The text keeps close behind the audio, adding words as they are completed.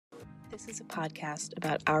This is a podcast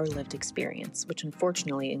about our lived experience, which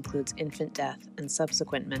unfortunately includes infant death and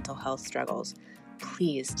subsequent mental health struggles.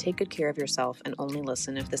 Please take good care of yourself and only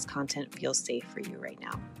listen if this content feels safe for you right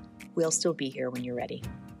now. We'll still be here when you're ready.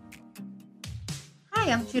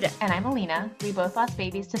 Hi, I'm Judith. And I'm Alina. We both lost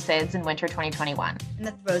babies to SIDS in winter 2021. In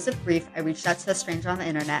the throes of grief, I reached out to a stranger on the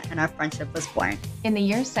internet and our friendship was born. In the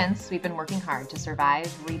years since, we've been working hard to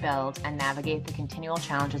survive, rebuild, and navigate the continual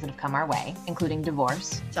challenges that have come our way, including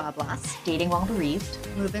divorce, Job loss, dating while bereaved,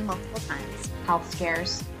 moving multiple times, health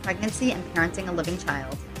scares, pregnancy and parenting a living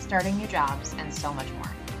child, starting new jobs, and so much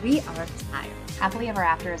more. We are tired. Happily ever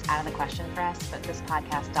after is out of the question for us, but this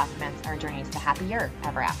podcast documents our journeys to happier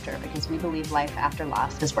ever after because we believe life after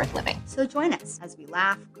loss is worth living. So join us as we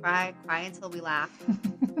laugh, cry until we laugh.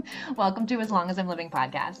 Welcome to As Long As I'm Living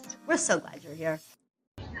podcast. We're so glad you're here.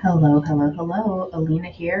 Hello. Alina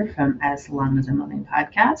here from As Long As I'm Living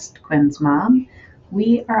podcast, Quinn's mom.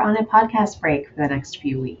 We are on a podcast break for the next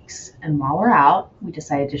few weeks. And while we're out, we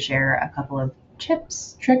decided to share a couple of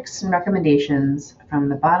tips, tricks, and recommendations from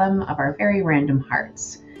the bottom of our very random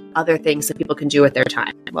hearts. Other things that people can do with their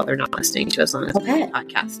time while they're not listening to As Long As I'm Living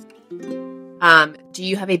podcast. Do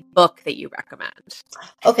you have a book that you recommend?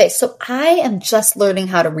 Okay, so I am just learning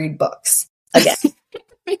how to read books again.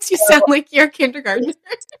 Makes you sound like you're a kindergartner.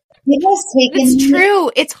 It's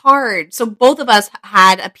true. It's hard. So both of us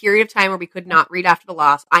had a period of time where we could not read after the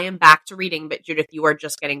loss. I am back to reading, but Judith, you are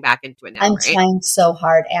just getting back into it now, I'm right? trying so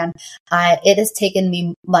hard, and it has taken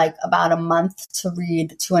me like about a month to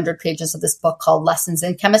read 200 pages of this book called Lessons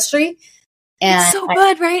in Chemistry. And it's so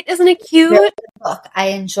good, right? Isn't it cute? Book. I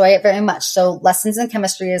enjoy it very much. So Lessons in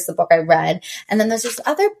Chemistry is the book I read. And then there's this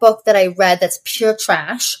other book that I read that's pure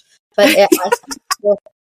trash, but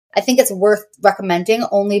I think it's worth recommending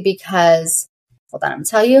only because, hold on, I'm going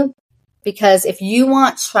to tell you, because if you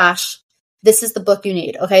want trash, this is the book you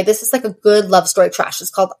need. Okay. This is like a good love story trash. It's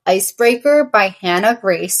called Icebreaker by Hannah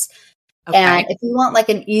Grace. Okay. And if you want like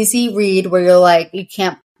an easy read where you're like, you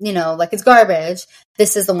can't, like it's garbage,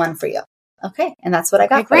 this is the one for you. Okay. And that's what I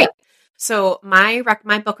got. Okay, great. So my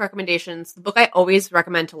book recommendations, the book I always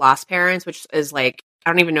recommend to lost parents, which is like, I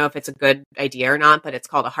don't even know if it's a good idea or not, but it's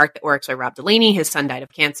called A Heart That Works by Rob Delaney. His son died of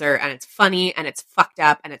cancer, and it's funny, and it's fucked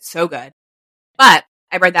up, and it's so good. But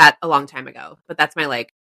I read that a long time ago, but that's my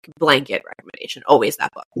like blanket recommendation, always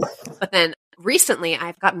that book. But then recently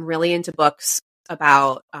I've gotten really into books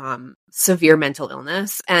about severe mental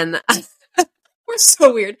illness, and we're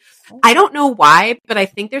so weird. I don't know why, but I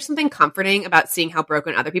think there's something comforting about seeing how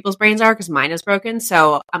broken other people's brains are because mine is broken.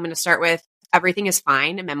 So I'm going to start with Everything is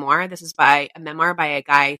Fine, a memoir. This is a memoir by a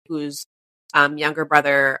guy whose younger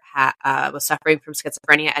brother was suffering from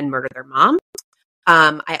schizophrenia and murdered their mom.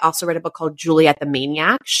 I also read a book called Juliet the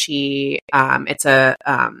Maniac. It's a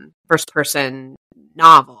first-person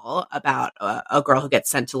novel about a girl who gets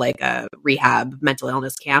sent to like a rehab mental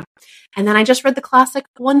illness camp. And then I just read the classic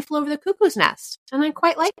One Flew Over the Cuckoo's Nest, and I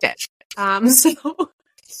quite liked it. So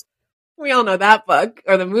we all know that book,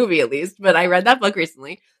 or the movie at least, but I read that book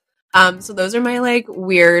recently. So those are my like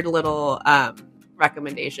weird little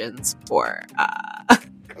recommendations for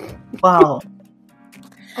wow.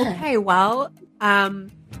 Okay, well, those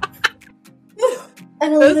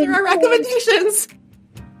are our recommendations.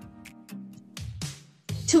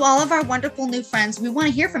 To all of our wonderful new friends, we want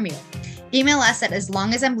to hear from you. Email us at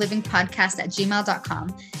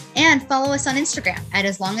aslongasimlivingpodcast@gmail.com and follow us on Instagram at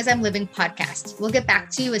aslongasimlivingpodcast. We'll get back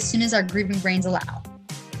to you as soon as our grieving brains allow.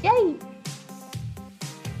 Yay!